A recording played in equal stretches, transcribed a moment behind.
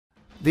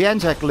The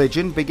Anzac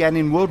legend began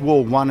in World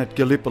War I at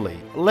Gallipoli,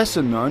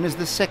 lesser known as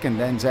the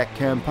Second Anzac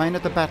Campaign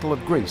at the Battle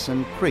of Greece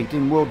and Crete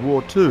in World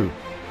War II,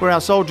 where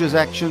our soldiers'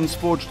 actions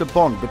forged a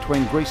bond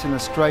between Greece and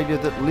Australia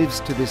that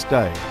lives to this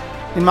day.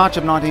 In March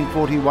of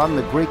 1941,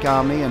 the Greek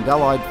army and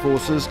Allied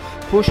forces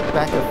pushed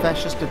back a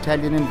fascist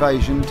Italian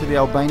invasion to the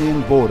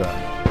Albanian border.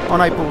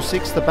 On April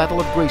 6, the Battle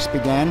of Greece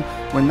began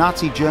when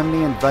Nazi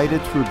Germany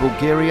invaded through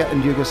Bulgaria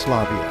and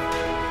Yugoslavia.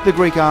 The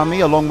Greek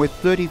army, along with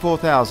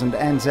 34,000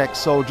 Anzac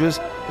soldiers,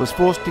 was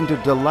forced into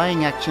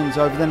delaying actions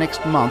over the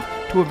next month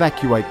to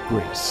evacuate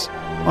Greece.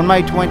 On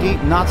May 20,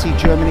 Nazi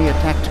Germany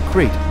attacked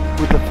Crete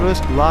with the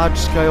first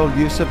large-scale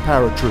use of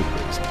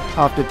paratroopers.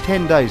 After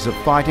 10 days of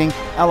fighting,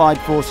 Allied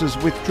forces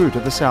withdrew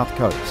to the south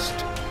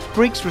coast.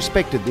 Greeks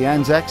respected the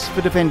Anzacs for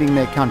defending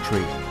their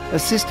country,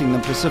 assisting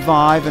them to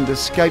survive and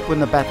escape when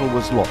the battle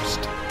was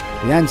lost.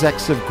 The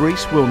Anzacs of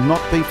Greece will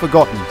not be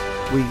forgotten.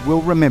 We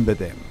will remember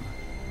them.